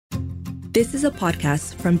This is a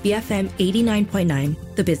podcast from BFM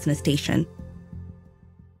 89.9, the business station.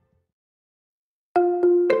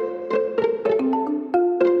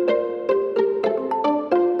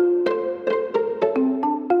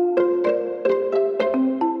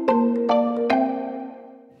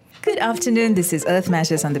 Good afternoon, this is Earth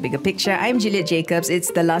Matters on the Bigger Picture. I'm Juliet Jacobs.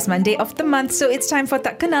 It's the last Monday of the month, so it's time for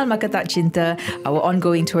Tak Kenal, Maka Cinta, our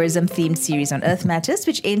ongoing tourism-themed series on Earth Matters,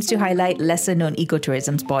 which aims to highlight lesser-known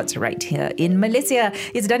ecotourism spots right here in Malaysia.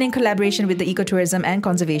 It's done in collaboration with the Ecotourism and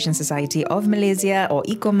Conservation Society of Malaysia, or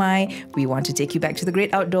Ec9. We want to take you back to the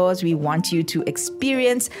great outdoors. We want you to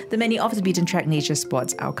experience the many off-the-beaten-track nature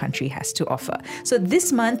spots our country has to offer. So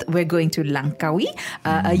this month, we're going to Langkawi,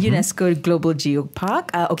 a UNESCO Global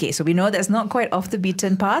Geopark. So we know that's not quite off the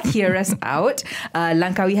beaten path. Hear us out.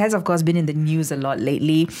 Langkawi has, of course, been in the news a lot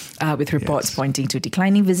lately with reports pointing to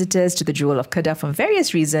declining visitors to the Jewel of Kedah for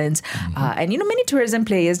various reasons. And, many tourism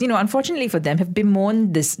players, unfortunately for them, have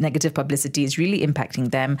bemoaned this negative publicity. It's really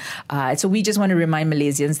impacting them. So we just want to remind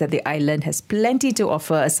Malaysians that the island has plenty to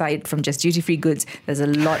offer aside from just duty-free goods. There's a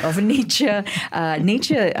lot of nature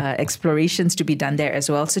explorations to be done there as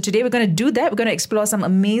well. So today we're going to do that. We're going to explore some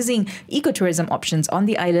amazing ecotourism options on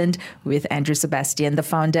the island with Andrew Sebastian, the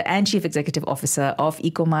founder and chief executive officer of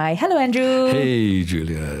Ec9. Hello, Andrew. Hey,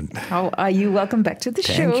 Juliet. How are you? Welcome back to the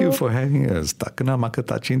show. Thank you for having us. Tak Kenal, Maka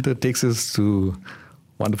Cinta takes us to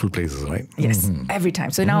wonderful places, right? Yes, every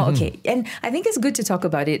time. So now, okay. And I think it's good to talk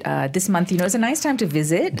about it this month. It's a nice time to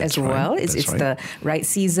visit as well. It's the right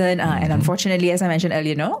season. And unfortunately, as I mentioned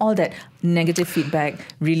earlier, all that negative feedback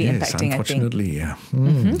really impacting, unfortunately, I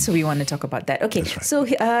think. So we want to talk about that. Okay. Right. So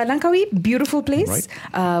Langkawi, beautiful place.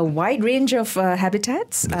 Right. Wide range of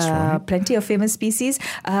habitats. Plenty of famous species.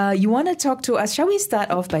 You want to talk to us. Shall we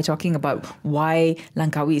start off by talking about why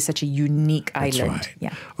Langkawi is such a unique island? Right.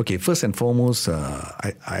 Yeah. Okay. First and foremost,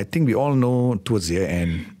 I think we all know towards the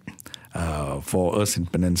end, for us in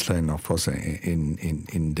Peninsula and of course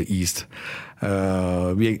in the east,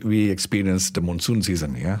 we experienced the monsoon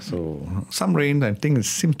season. Yeah, so some rain. I think it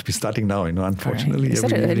seems to be starting now. Unfortunately, it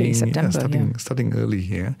started early in September. Starting early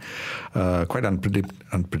here, quite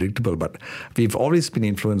unpredictable. But we've always been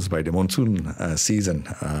influenced by the monsoon season,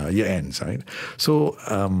 year ends, right? So.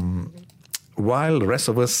 While the rest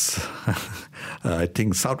of us, I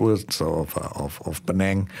think southwards of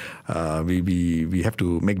Penang, we have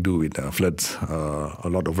to make do with floods, a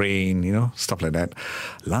lot of rain, stuff like that.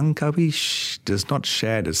 Langkawi does not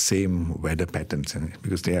share the same weather patterns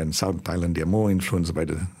because they are in South Thailand. They are more influenced by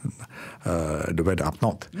the weather up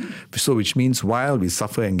north. So which means while we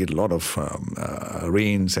suffer and get a lot of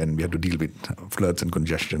rains and we have to deal with floods and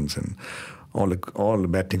congestions and all the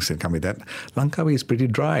bad things that come with that, Langkawi is pretty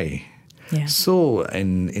dry. Yeah. So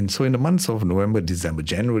in the months of November, December,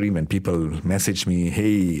 January, when people message me,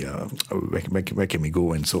 hey, where can we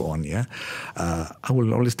go and so on, I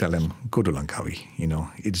will always tell them, go to Langkawi.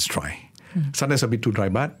 It's dry. Sometimes a bit too dry,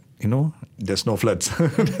 but there's no floods.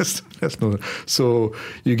 there's no. So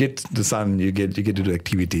you get the sun, you get to do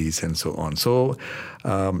activities and so on. So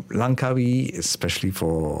Langkawi, especially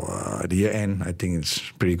for the year end, I think it's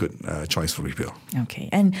pretty good choice for people. Okay,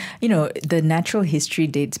 and the natural history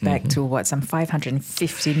dates back to some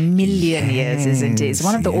 550 million years, isn't it? It's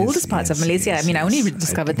one of the oldest parts of Malaysia. I only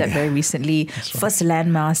discovered that very recently. First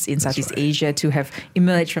landmass in Southeast Asia to have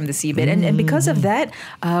emerged from the seabed, and because of that,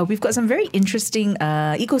 we've got some very interesting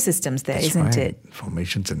ecosystems there, isn't it?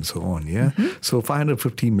 Formations and so on, So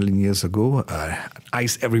 550 million years ago,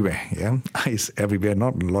 ice everywhere, ice everywhere.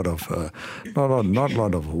 Not a lot of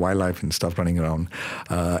wildlife and stuff running around,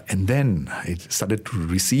 and then it started to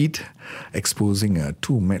recede, exposing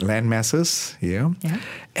two land masses,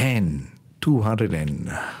 and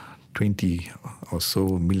 220 or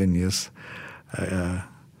so million years.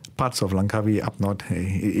 Parts of Langkawi up north,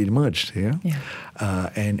 it emerged,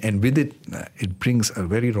 and with it, it brings a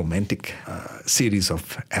very romantic series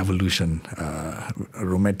of evolution, a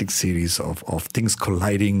romantic series of things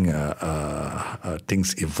colliding,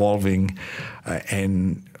 things evolving,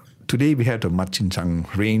 and today we have the Machinchang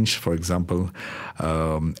range, for example,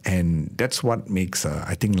 and that's what makes,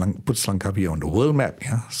 I think, puts Langkawi on the world map.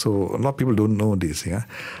 So a lot of people don't know this. You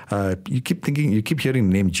keep hearing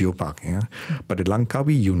the name Geopark. But the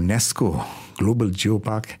Langkawi UNESCO Global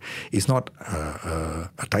Geopark is not a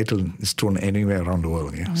title is thrown anywhere around the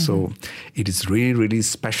world. So it is really, really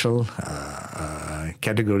special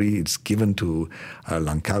category. It's given to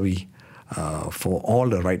Langkawi. For all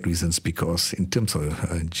the right reasons, because in terms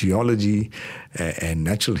of geology and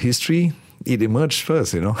natural history, it emerged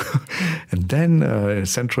first, and then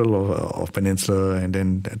central of Peninsula, and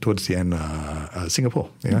then towards the end, Singapore,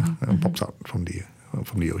 pops out from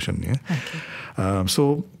from the ocean. Yeah. Okay.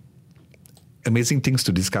 So amazing things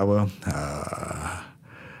to discover.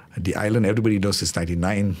 The island, everybody knows is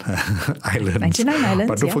 99 islands. 99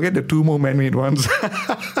 islands, but don't forget the 2 more man-made ones.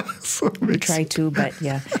 So we try to, but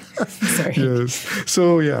yeah. Sorry. Yes.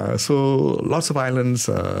 So lots of islands,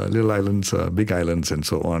 little islands, big islands, and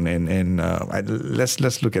so on. And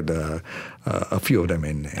let's look at a few of them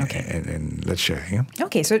and let's share. Yeah.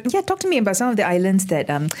 Okay. So talk to me about some of the islands that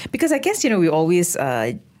because I guess we always.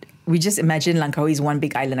 We just imagine Langkawi is one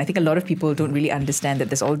big island. I think a lot of people don't really understand that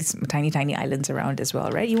there's all these tiny, tiny islands around as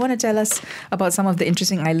well, right? You want to tell us about some of the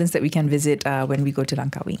interesting islands that we can visit when we go to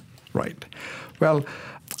Langkawi? Right. Well,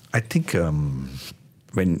 I think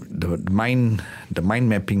when the mind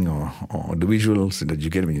mapping or the visuals that you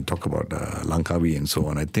get when you talk about Langkawi and so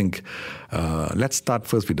on, I think let's start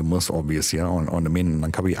first with the most obvious, on the main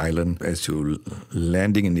Langkawi island. As you're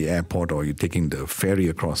landing in the airport or you're taking the ferry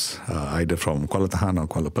across, either from Kuala Tahan or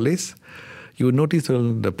Kuala Perlis, you will notice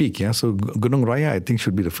the peak. So Gunung Raya, I think,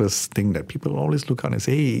 should be the first thing that people always look out and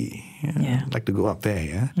say, hey, I'd like to go up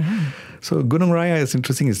there. So Gunung Raya is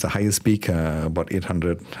interesting. It's the highest peak, about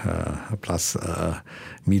 800 plus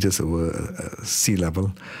meters over sea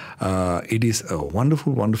level. It is a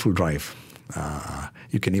wonderful, wonderful drive.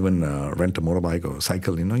 You can even rent a motorbike or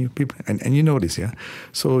cycle, you people, and you know this,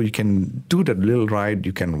 So you can do that little ride.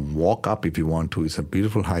 You can walk up if you want to. It's a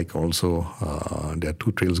beautiful hike also. There are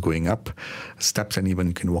 2 trails going up, steps, and even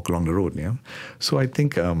you can walk along the road, So I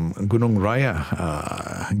think Gunung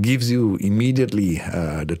Raya gives you immediately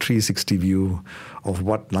the 360 view of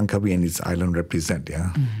what Langkawi and its island represent,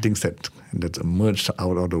 Things that's emerged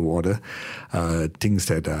out of the water, things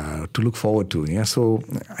that to look forward to, So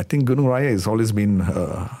I think Gunung Raya has always been,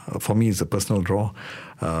 for me, it's a personal draw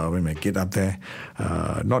when I get up there,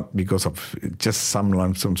 not because of just some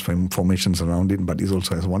limestone formations around it, but it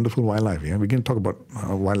also has wonderful wildlife. We can talk about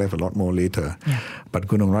wildlife a lot more later. But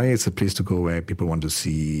Gunung Raya is a place to go where people want to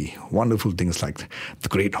see wonderful things like the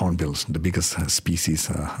great hornbills, the biggest species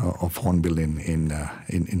of hornbill in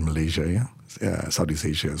Malaysia. Southeast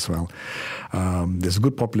Asia as well. There's a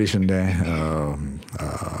good population there.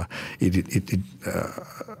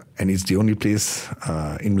 And it's the only place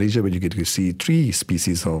in Malaysia where you get to see 3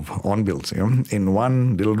 species of hornbills in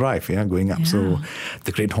one little drive going up. So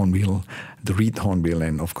the great hornbill, the wreath hornbill,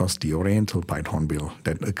 and of course the oriental pied hornbill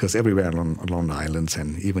that occurs everywhere along the islands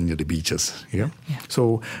and even near the beaches.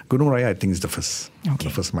 So Gunung Raya, I think, is the first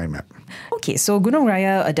mind map. Okay, so Gunung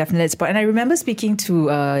Raya, a definite spot. And I remember speaking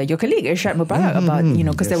to your colleague Irshad Mubarak about,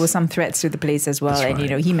 because there were some threats to the place as well. That's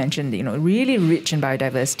and, he mentioned, really rich in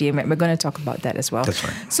biodiversity. And we're going to talk about that as well. That's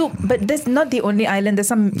right. So, but there's not the only island.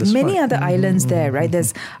 There's many other islands there, right?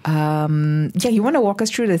 There's, you want to walk us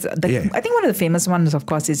through this? I think one of the famous ones, of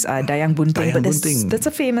course, is Dayang Bunting. But that's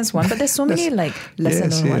a famous one. But there's so many lesser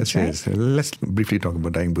known ones, right? Yes. Let's briefly talk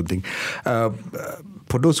about Dayang Bunting.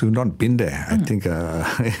 For those who've not been there, I think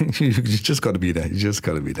you just got to be there. You just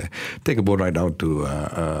got to be there. Take a boat ride out to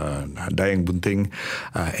Dayang Bunting,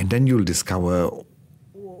 and then you'll discover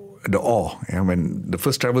the awe. When the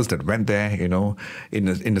first travelers that went there,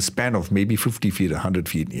 in the span of maybe 50 feet, 100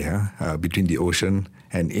 feet, between the ocean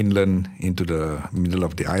and inland into the middle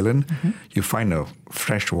of the island, you find a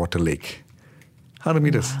freshwater lake. 100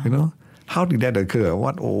 meters, How did that occur?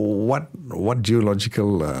 What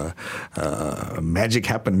geological magic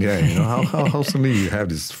happened there? How suddenly you have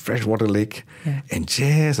this freshwater lake, and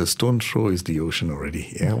just a stone's throw is the ocean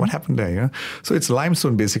already. What happened there? So it's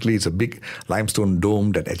limestone. Basically, it's a big limestone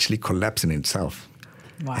dome that actually collapsed in itself.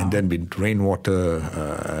 Wow. And then with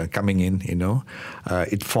rainwater coming in,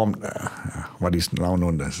 it formed what is now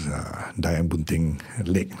known as Dayang Bunting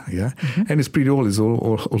Lake. And it's pretty old. It's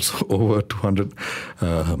also over 200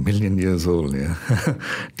 million years old.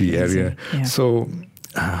 The area. So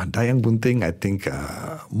Dayang Bunting, I think,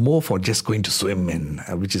 more for just going to swim,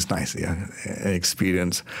 which is nice, an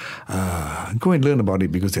experience. Go and learn about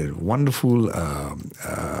it because they're wonderful.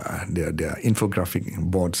 There are infographic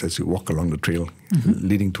boards as you walk along the trail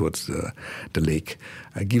leading towards the lake.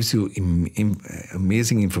 It gives you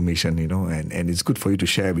amazing information, and it's good for you to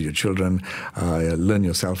share with your children, learn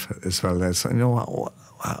yourself as well as,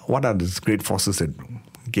 what are these great forces that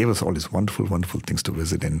gave us all these wonderful, wonderful things to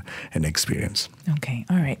visit and experience. Okay,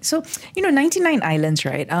 all right. So, 99 islands,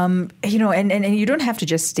 right? And you don't have to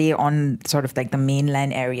just stay on sort of like the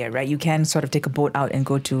mainland area, right? You can sort of take a boat out and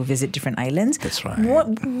go to visit different islands. That's right.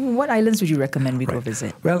 What islands would you recommend we go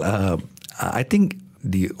visit? Well, I think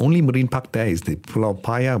the only marine park there is the Pulau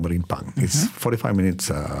Paya Marine Park. It's 45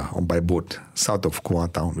 minutes by boat south of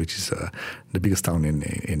Kuala Town, which is the biggest town in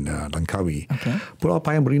Langkawi. Okay. Pulau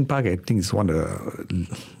Paya Marine Park, I think, is one of the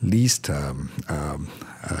least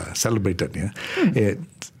celebrated. Yeah?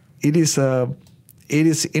 It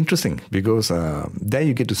is interesting because there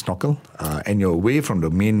you get to snorkel and you're away from the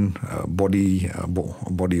main body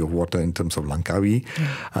of water in terms of Langkawi.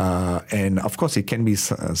 And of course, it can be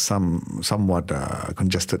somewhat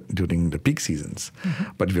congested during the peak seasons.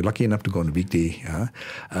 But if you're lucky enough to go on a weekday,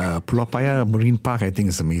 Pulau Paya Marine Park, I think,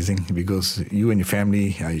 is amazing because you and your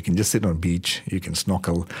family, you can just sit on the beach, you can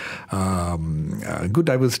snorkel. Good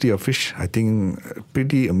diversity of fish. I think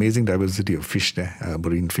pretty amazing diversity of fish there,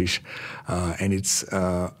 marine fish. And it's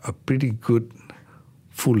a pretty good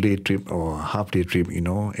full day trip or half day trip,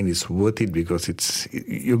 and it's worth it because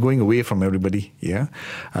you're going away from everybody. Yeah,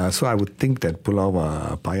 so I would think that Pulau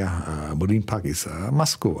Paya Marine Park is a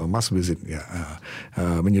must go, a must visit. Yeah,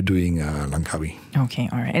 when you're doing Langkawi. Okay,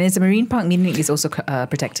 all right, and it's a marine park, meaning it's also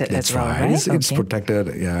protected as well, right? It's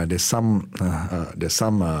protected. Yeah, there's some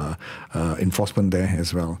enforcement there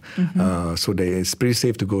as well. So it's pretty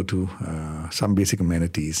safe to go to some basic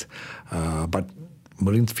amenities, but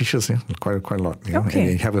marine fishes, quite a lot.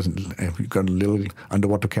 Okay. And if you've got a little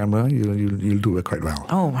underwater camera, you'll do it quite well.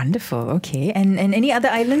 Oh, wonderful. Okay, and any other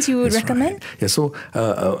islands you would recommend? Right. Yeah, so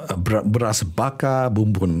Beras Baka,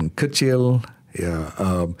 Bumbun Kecil,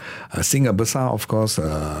 Singa Besar, of course.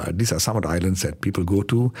 These are some of the islands that people go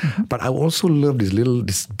to. But I also love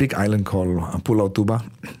this big island called Pulau Tuba.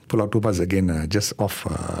 Pulau Tuba is again just off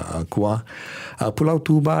Kuah. Pulau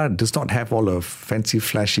Tuba does not have all the fancy,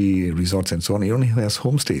 flashy resorts and so on. It only has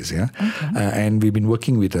homestays, and we've been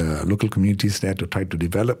working with local communities there to try to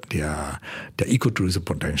develop their ecotourism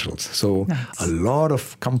potentials. So a lot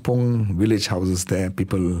of kampong village houses there.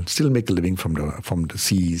 People still make a living from the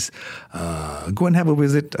seas. Go and have a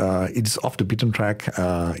visit. It's off the beaten track.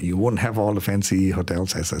 You won't have all the fancy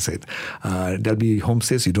hotels, as I said. There'll be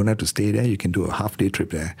homestays. You don't have to stay there. You can do a half-day trip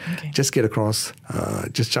there. Okay. Just get across.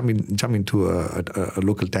 Just jump into a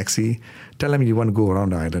local taxi. Tell them you want to go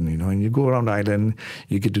around the island. And you go around the island.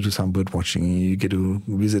 You get to do some bird watching. You get to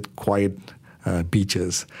visit quiet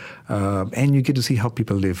beaches, and you get to see how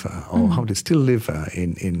people live or how they still live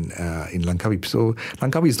in Langkawi. So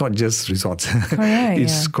Langkawi is not just resorts;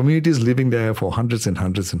 it's communities living there for hundreds and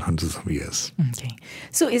hundreds and hundreds of years. Okay,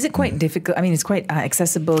 so is it quite difficult? I mean, it's quite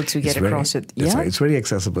accessible to get across it. That's right. It's very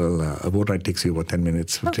accessible. A boat ride takes you about 10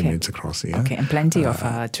 minutes, 15 minutes across. Yeah. Okay, and plenty of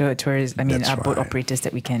tourists. I mean, boat operators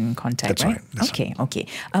that we can contact. That's right. That's okay.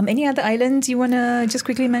 Any other islands you want to just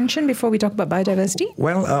quickly mention before we talk about biodiversity?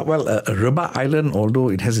 Well, Rebah Island, although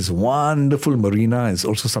it has this wonderful marina, is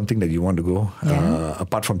also something that you want to go.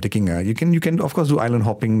 Apart from taking, you can of course do island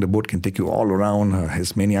hopping. The boat can take you all around,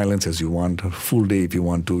 as many islands as you want. A full day if you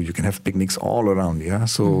want to. You can have picnics all around. Yeah,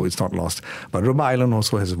 so it's not lost. But Rebah Island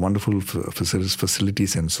also has wonderful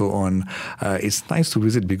facilities and so on. It's nice to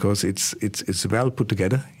visit because it's well put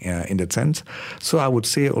together in that sense. So I would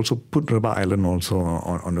say also put Rebah Island also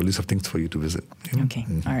on the list of things for you to visit. Okay,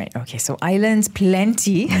 all right. Okay, so islands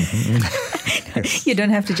plenty. You don't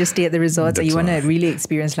have to just stay at the resorts. Or you want to really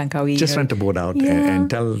experience Langkawi. Just rent a boat out and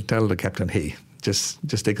tell the captain, hey, just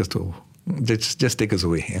take us to. Just take us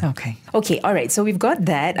away. Yeah. Okay. All right. So we've got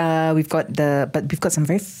that. We've got some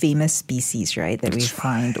very famous species, right? That we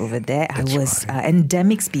find over there.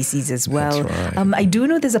 Endemic species as well. That's right. I do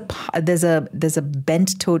know there's a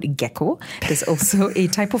bent-toed gecko. There's also a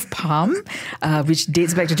type of palm, which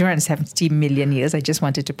dates back to 270 million years. I just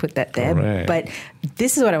wanted to put that there. Correct. But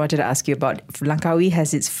this is what I wanted to ask you about. Langkawi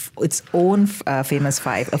has its own famous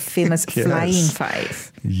five, a famous flying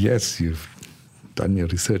five. Yes, you've done your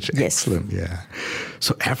research. Yes. Excellent. Yeah.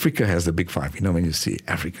 So Africa has the big five. When you see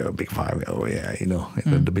Africa, big five,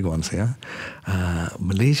 the big ones. Yeah.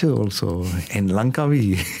 Malaysia also, and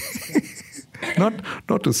Langkawi.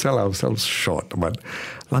 Not to sell ourselves short, but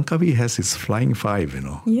Langkawi has its flying five.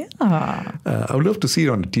 Yeah. I would love to see it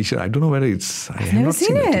on a T-shirt. I don't know whether it's. I've never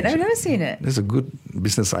seen it. There's a good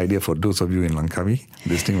business idea for those of you in Langkawi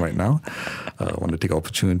listening right now. Want to take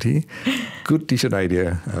opportunity. Good T-shirt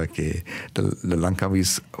idea. Okay, the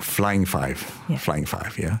Langkawi's flying five. Yeah. Flying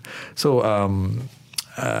five. Yeah. So.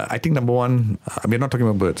 I think number one, we're not talking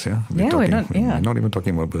about birds. Yeah. We're not. Yeah. We're not even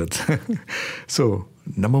talking about birds. So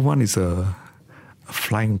number one is a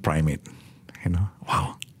flying primate.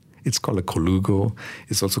 Wow. It's called a colugo.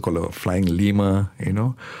 It's also called a flying lemur.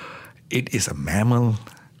 It is a mammal.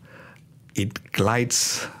 It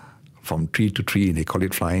glides from tree to tree. They call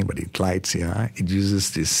it flying, but it glides. Yeah. It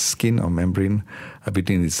uses this skin or membrane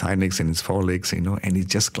between its hind legs and its forelegs. And it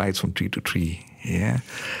just glides from tree to tree. Yeah,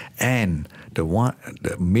 and the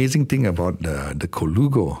amazing thing about the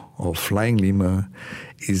colugo or flying lemur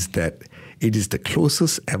is that it is the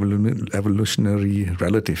closest evolutionary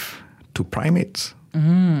relative to primates. So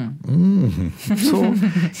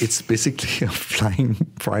it's basically a flying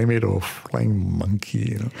primate or flying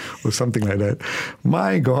monkey, or something like that.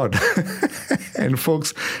 My God. And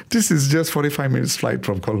folks, this is just 45 minutes flight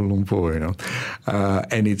from Kuala Lumpur,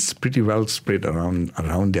 and it's pretty well spread around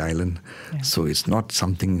the island. Yeah. So it's not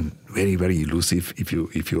something very, very elusive. If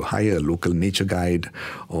you hire a local nature guide,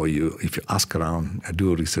 or if you ask around,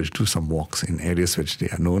 do research, do some walks in areas which they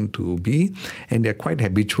are known to be, and they're quite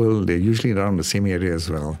habitual. They're usually around the same area as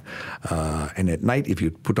well. And at night, if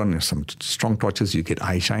you put on some strong torches, you get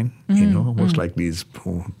eye shine. Most likely it's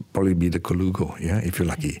probably be the colugo, if you're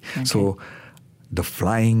lucky. Okay. So the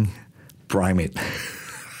flying primate.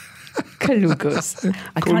 Colugos.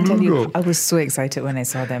 I can't tell you, I was so excited when I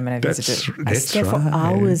saw them when I visited. I stared for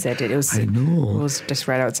hours at it. It was just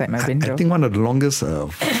right outside my window. I think one of the longest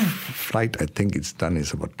flight I think it's done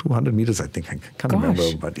is about 200 meters, I think. I can't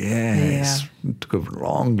remember. But it took a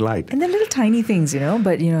long glide. And they're little tiny things,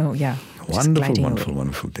 but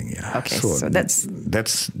Wonderful thing, yeah. Okay, so that's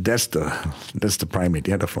the primate,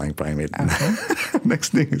 the flying primate. Okay.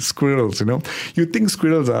 Next thing is squirrels, You think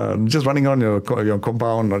squirrels are just running around your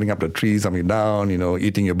compound, running up the trees, coming down,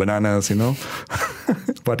 eating your bananas,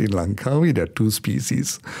 But in Langkawi, there are two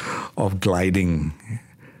species of gliding.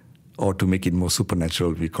 Or to make it more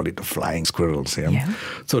supernatural, we call it the flying squirrels. Yeah?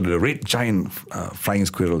 So the red giant flying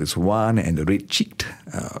squirrel is one, and the red-cheeked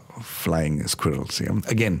flying squirrels. Yeah?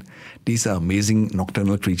 Again, these are amazing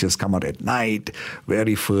nocturnal creatures, come out at night,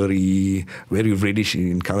 very furry, very reddish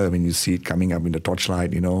in color when you see it coming up in the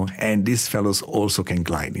torchlight, And these fellows also can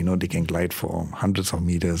glide, They can glide for hundreds of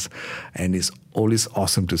meters, and it's always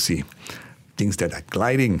awesome to see things that are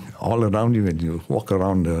gliding all around you when you walk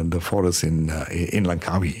around the forest in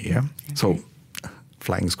Langkawi. Yeah. Okay. So,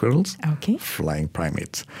 flying squirrels, flying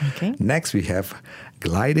primates. Okay. Next, we have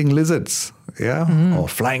gliding lizards. Yeah, or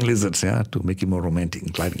flying lizards. Yeah, to make it more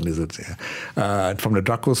romantic, gliding lizards. Yeah, from the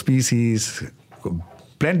Draco species.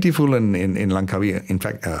 Plentiful in Langkawi, in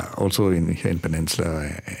fact, also here in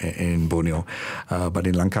Peninsula, in Borneo. But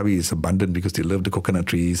in Langkawi, it's abundant because they love the coconut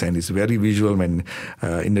trees, and it's very visual when,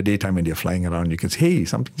 in the daytime, when they're flying around, you can say, hey,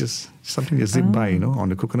 something just zipped by, on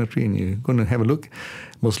the coconut tree, and you're going to have a look.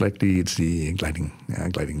 Most likely, it's the gliding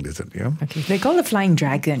lizard. Yeah. Okay. They call it flying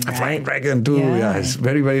dragon, right? A flying dragon too. Yeah. It's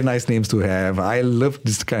very, very nice names to have. I love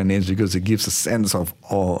this kind of names because it gives a sense of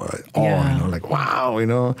awe. Like wow,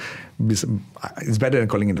 It's better than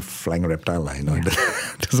calling it a flying reptile. It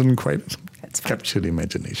doesn't quite capture the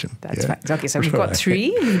imagination. That's fine. Okay, so we've got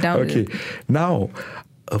three. Okay, now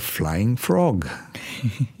a flying frog.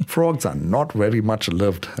 Frogs are not very much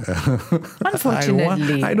loved.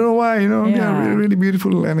 Unfortunately. I don't know why, They're really, really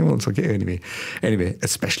beautiful animals. Okay, anyway,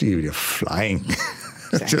 especially if you're flying.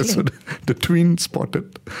 Exactly. So the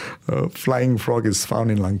twin-spotted flying frog is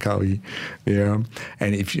found in Langkawi. Yeah,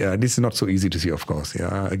 and if this is not so easy to see, of course.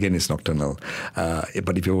 Yeah, again, it's nocturnal.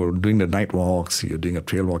 But if you're doing the night walks, you're doing a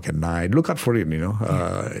trail walk at night, look out for it.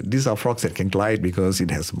 These are frogs that can glide because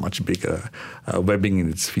it has much bigger webbing in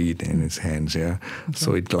its feet and its hands. Yeah,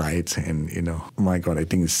 so it glides, and oh my God, I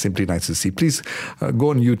think it's simply nice to see. Please go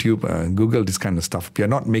on YouTube, Google this kind of stuff. We are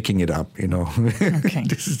not making it up. Okay.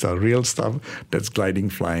 This is the real stuff that's gliding,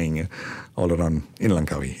 flying all around in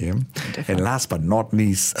Langkawi. Yeah? And last but not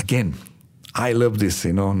least, again, I love this,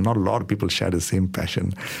 not a lot of people share the same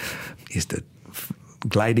passion, is the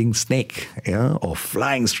gliding snake, or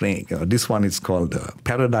flying snake. This one is called the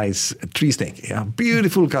paradise tree snake. Yeah?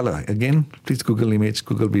 Beautiful color. Again, please Google image,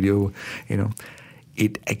 Google video.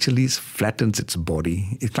 It actually flattens its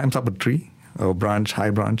body. It climbs up a tree, or branch, high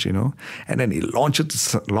branch, and then it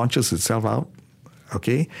launches itself out.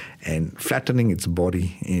 Okay, and flattening its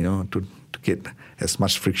body, to get as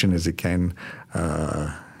much friction as it can,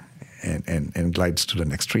 and glides to the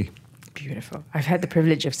next tree. Beautiful. I've had the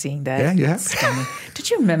privilege of seeing that. Yeah, you have. Stunning.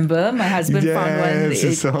 Did you remember? My husband found one.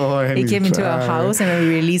 It came into our house and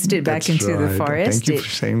we released it back into the forest. Thank you for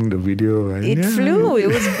sharing the video. It flew. It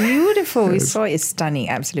was beautiful. We saw it. It's stunning.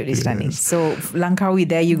 Absolutely stunning. So Langkawi,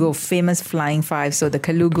 there you go. Famous flying five. So the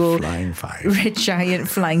Kalugo, flying five, red giant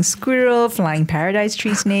flying squirrel, flying paradise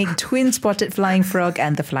tree snake, twin spotted flying frog,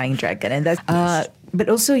 and the flying dragon. And that's but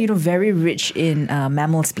also, very rich in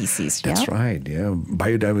mammal species. That's right. Yeah,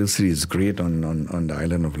 biodiversity is great on the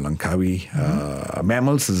island of Langkawi.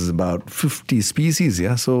 Mammals is about 50 species.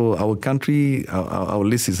 Yeah, so our country, our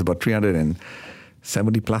list is about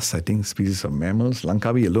 370 plus, I think, species of mammals.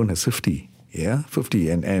 Langkawi alone has 50. Yeah,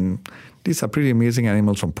 50, and These are pretty amazing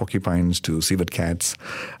animals, from porcupines to civet cats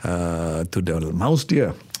to the mouse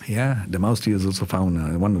deer. Yeah, the mouse deer is also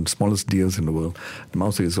found, one of the smallest deers in the world. The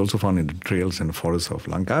mouse deer is also found in the trails and the forests of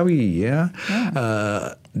Langkawi. Yeah.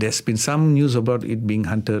 There's been some news about it being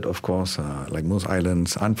hunted, of course, like most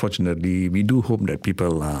islands. Unfortunately, we do hope that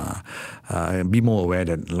people be more aware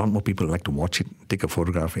that a lot more people like to watch it, take a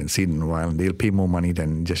photograph and see it in a while. They'll pay more money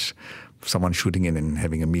than just someone shooting it and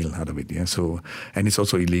having a meal out of it. Yeah. So, and it's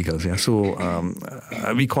also illegal. Yeah. So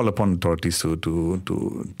we call upon authorities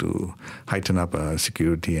to heighten up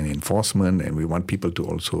security and enforcement, and we want people to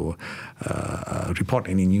also report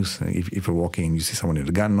any news. If you're walking and you see someone with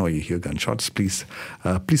a gun or you hear gunshots, please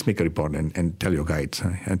make a report and tell your guides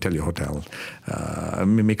and tell your hotel.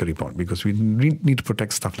 Make a report, because we need to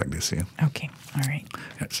protect stuff like this. Yeah. Okay. All right.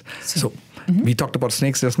 Yes. So we talked about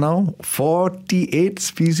snakes just now. 48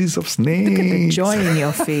 species of snakes. Look at the joy in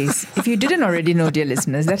your face. If you didn't already know, dear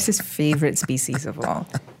listeners, that's his favorite species of all.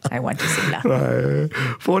 I want to say that. Right.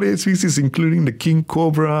 48 species, including the king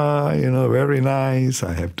cobra. Very nice.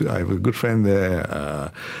 I have a good friend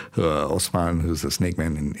there, Osman, who's a snake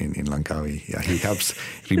man in Langkawi. Yeah, he helps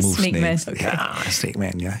remove snakes. Man. Okay. Yeah, snake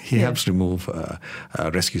man. Yeah, he helps remove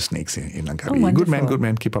rescue snakes in Langkawi. Oh, good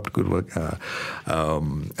man. Keep up the good work.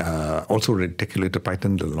 Also, reticulated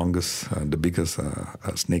python, the biggest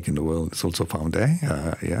snake in the world, is also found there.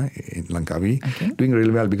 In Langkawi, doing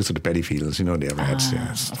really well because of the paddy fields. They have rats.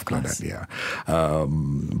 Of course. Like that, yeah.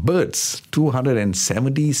 Birds,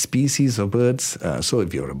 270 species of birds. So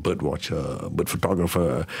if you're a bird watcher, bird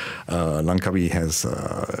photographer, Langkawi has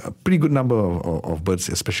a pretty good number of birds,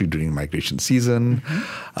 especially during migration season.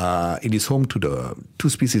 It is home to the two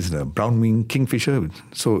species, the brown-winged kingfisher.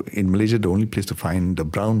 So in Malaysia, the only place to find the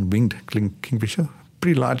brown-winged kingfisher,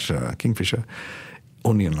 pretty large kingfisher,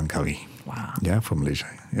 only in Langkawi. Wow. Yeah, from Malaysia.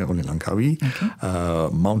 Yeah, only Langkawi.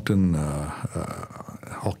 Mountain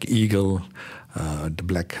hawk eagle, the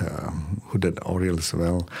black hooded oriole as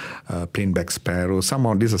well, plain-backed sparrow.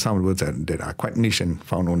 These are some of the birds that are quite niche and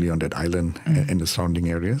found only on that island and the surrounding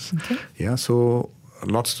areas. Yeah, so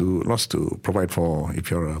lots to provide for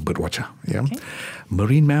if you're a bird watcher. Yeah,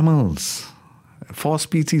 marine mammals, 4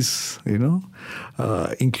 species.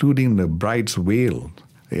 Including the Bride's whale.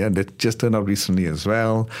 Yeah, that just turned out recently as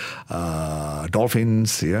well.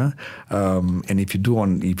 Dolphins, yeah. And if you do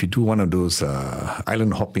one of those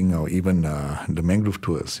island hopping or even the mangrove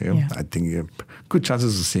tours, I think you have good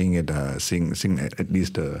chances of seeing at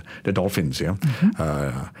least the dolphins, yeah.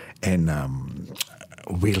 And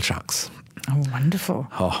whale sharks. Oh, wonderful.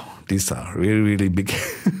 Oh, these are really, really big.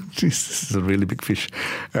 This is a really big fish.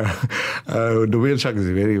 The whale shark is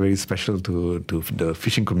very, very special to the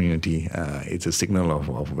fishing community. It's a signal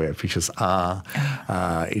of where fishes are.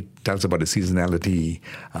 It tells about the seasonality.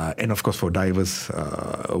 And of course, for divers,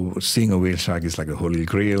 seeing a whale shark is like a holy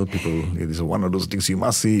grail. It is one of those things you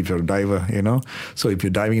must see if you're a diver, So if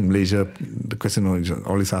you're diving in Malaysia, the question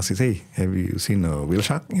always asked is, hey, have you seen a whale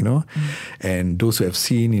shark, And those who have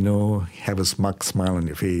seen, have a smug smile on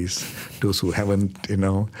your face. Those who haven't,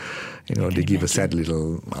 they give a sad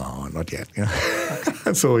little, not yet.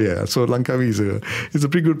 So Langkawi is a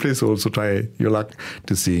pretty good place to also try your luck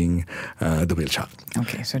to seeing the whale shark.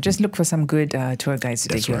 Okay, so just look for some good tour guides to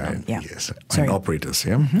take you along. Yeah. Yes, and operators.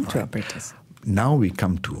 Yeah, tour operators. Now we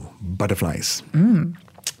come to butterflies.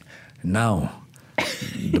 Now,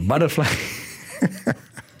 the butterfly.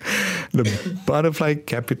 The butterfly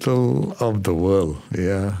capital of the world,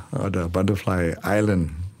 or the butterfly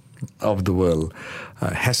island of the world,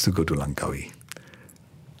 has to go to Langkawi.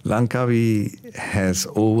 Langkawi has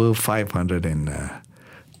over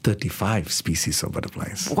 535 species of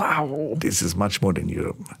butterflies. Wow! This is much more than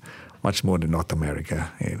Europe, much more than North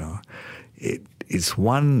America. It is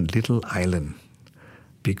one little island.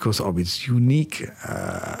 Because of its unique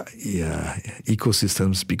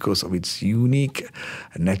ecosystems, because of its unique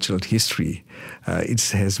natural history, it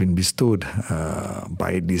has been bestowed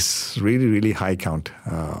by this really, really high count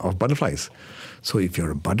of butterflies. So if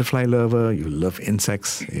you're a butterfly lover, you love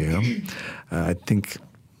insects, I think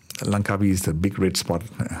Langkawi is the big red spot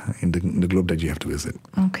in the globe that you have to visit.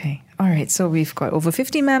 Okay. All right. So we've got over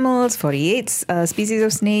 50 mammals, 48 species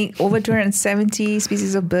of snake, over 270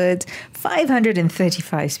 species of birds,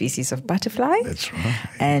 535 species of butterfly. That's right.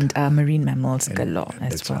 And marine mammals galore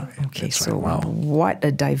as well. Right. Okay. That's So right. Wow. what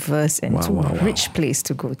a diverse and rich place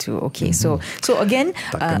to go to. Okay. So again,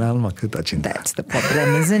 Tak kenal maka tak cinta. that's the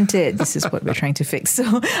problem, isn't it? This is what we're trying to fix.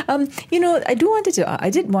 So, I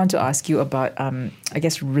did want to ask you about, I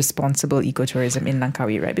guess, responsible ecotourism in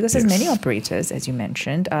Langkawi, right? Because there's many operators, as you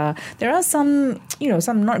mentioned. there are some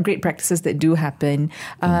not great practices that do happen.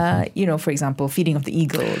 For example, feeding of the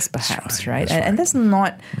eagles, perhaps, right? And that's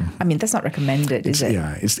not, that's not recommended, is it?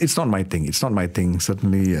 Yeah, it's not my thing. It's not my thing.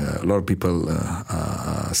 Certainly, a lot of people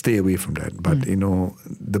stay away from that. But,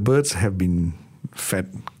 the birds have been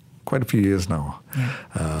fed quite a few years now.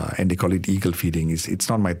 And they call it eagle feeding. It's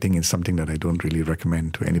not my thing. It's something that I don't really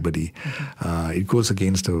recommend to anybody. It goes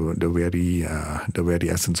against the very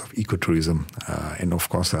essence of ecotourism. And of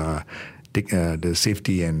course, the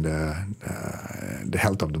safety and the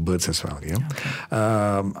health of the birds as well.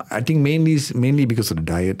 I think mainly because of the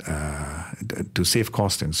diet, to save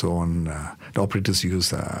cost and so on. The operators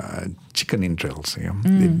use chicken entrails.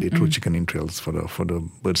 They throw chicken entrails for the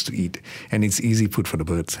birds to eat, and it's easy food for the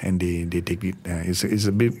birds, and they take it.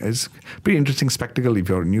 It's pretty interesting spectacle. If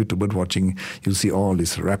you're new to bird watching, you'll see all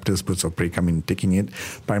these raptors, birds of prey, coming taking it.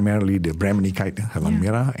 Primarily the Brahminy kite, halang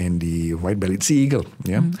merah, and the white-bellied sea eagle.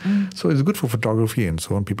 So it's good for photography and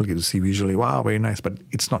so on. People get to see visually, wow, very nice, but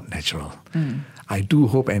it's not natural. I do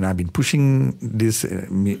hope, and I've been pushing this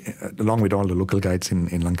along with all the local guides in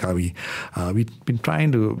Langkawi. We've been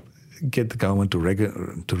trying to get the government to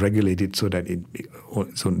regulate it so that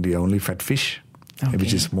they only fed fish,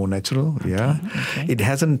 which is more natural. It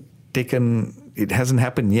hasn't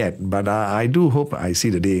happened yet, but I do hope I see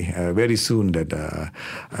the day very soon that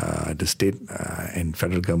the state and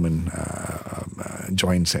federal government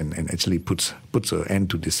joins and actually puts an end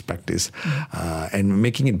to this practice and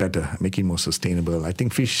making it better, making it more sustainable. I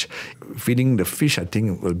think feeding the fish, I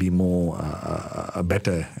think, will be more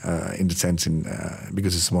better in the sense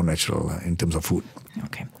because it's more natural in terms of food.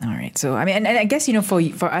 Okay, all right. So and I guess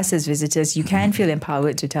for us as visitors, you can feel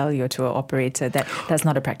empowered to tell your tour operator that that's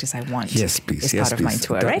not a practice I want. Yes, please. It's part of my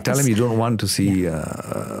tour, right? Tell them you don't want to see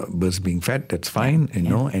birds being fed. That's fine, and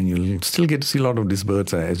you'll still get to see a lot of these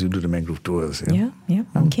birds as you do the mangrove tours.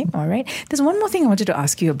 Okay, all right. There's one more thing I wanted to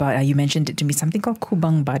ask you about. You mentioned it to me, something called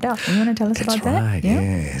kubang badak. You want to tell us about that? That's right.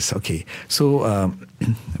 Yes. Okay. So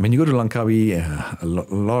when you go to Langkawi, a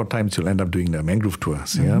lot of times you'll end up doing the mangrove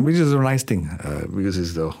tours, which is a nice thing because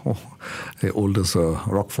it's the oldest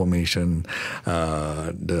rock formation.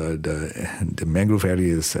 The mangrove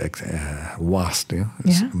area is vast.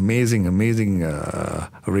 It's amazing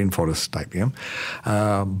rainforest type.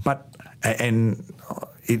 And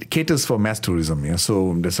it caters for mass tourism.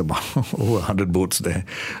 So there's about over 100 boats there.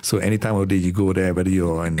 So any time of day you go there, whether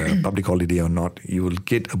you're on a public holiday or not, you will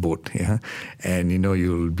get a boat. And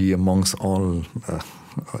you'll be amongst all.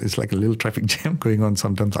 It's like a little traffic jam going on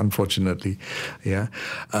sometimes, unfortunately.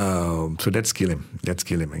 So that's killing.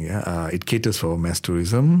 It caters for mass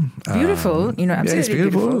tourism. Beautiful, absolutely it's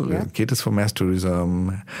beautiful. Yeah. It caters for mass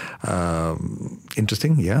tourism.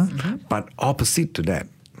 Interesting, But opposite to that,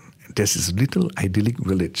 there's this little idyllic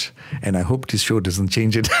village, and I hope this show doesn't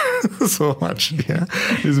change it so much.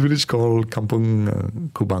 This village called Kampung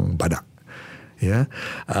Kubang Badak.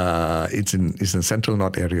 It's in the central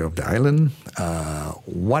north area of the island.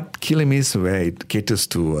 What Kilim is, where it caters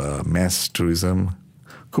to mass tourism,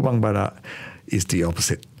 Kubang Badak is the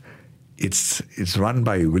opposite. It's run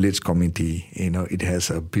by a village community. It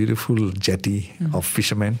has a beautiful jetty of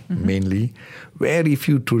fishermen, mainly. Very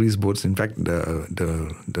few tourist boats. In fact,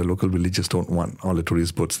 the local villagers don't want all the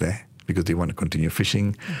tourist boats there, because they want to continue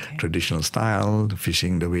fishing, traditional style,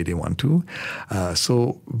 fishing the way they want to.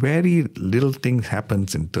 So very little thing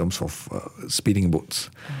happens in terms of speeding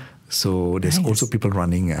boats. So there's also people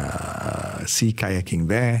running sea kayaking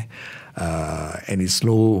there. And it's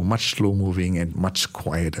much slow moving and much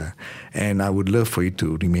quieter. And I would love for it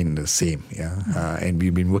to remain the same. And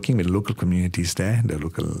we've been working with local communities there, the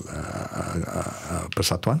local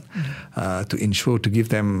persatuan, to give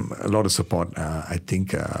them a lot of support. I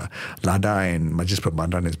think Lada and Majlis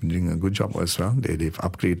Perbandan has been doing a good job as well. They've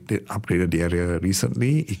upgraded the area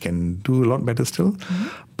recently. It can do a lot better still.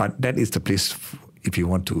 But that is the place if you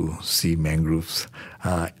want to see mangroves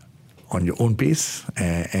on your own pace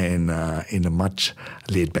and in a much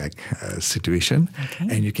laid-back situation.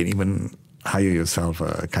 And you can even hire yourself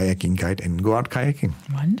a kayaking guide and go out kayaking.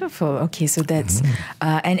 Wonderful. Okay, so that's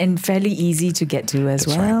and fairly easy to get to as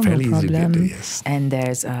that's well. Right. Fairly no problem. Easy to get to, yes. And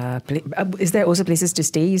there's is there also places to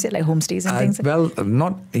stay? You said like homestays and things. Well,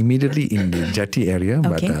 not immediately in the jetty area,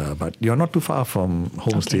 but you're not too far from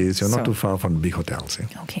homestays. You're not too far from big hotels.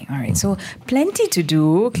 Okay, all right. So plenty to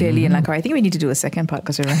do clearly in Langkawi. I think we need to do a second part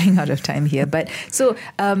because we're running out of time here. But so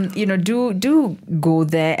do go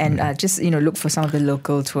there and just look for some of the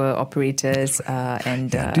local tour operators.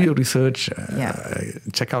 Do your research.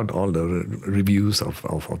 Check out all the reviews of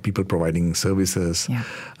people providing services,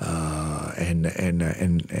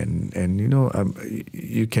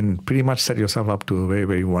 you can pretty much set yourself up to a very,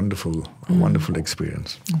 very wonderful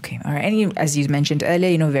experience. Okay, all right. And as you mentioned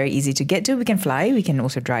earlier, very easy to get to. We can fly. We can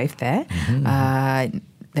also drive there.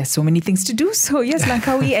 There's so many things to do. So yes,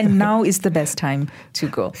 Langkawi, and now is the best time to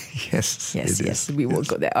go. Yes, we will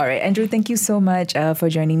go there. All right, Andrew, thank you so much for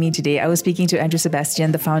joining me today. I was speaking to Andrew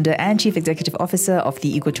Sebastian, the founder and Chief Executive Officer of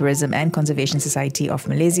the Ecotourism and Conservation Society of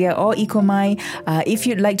Malaysia, or ECOMI. If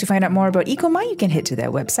you'd like to find out more about ECOMI, you can head to their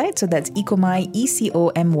website. So that's ECOMI,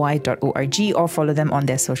 ECOMY.org, or follow them on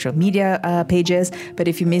their social media pages. But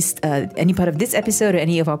if you missed any part of this episode or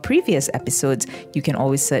any of our previous episodes, you can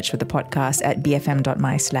always search for the podcast at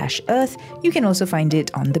bfm.my/earth. You can also find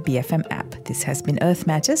it on the BFM app. This has been Earth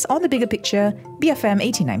Matters on the Bigger Picture, BFM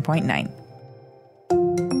 89.9.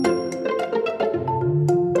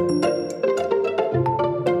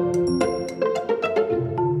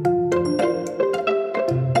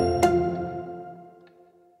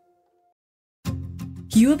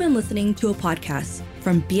 You have been listening to a podcast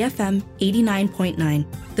from BFM 89.9,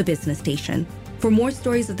 the business station. For more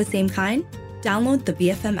stories of the same kind, download the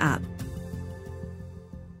BFM app.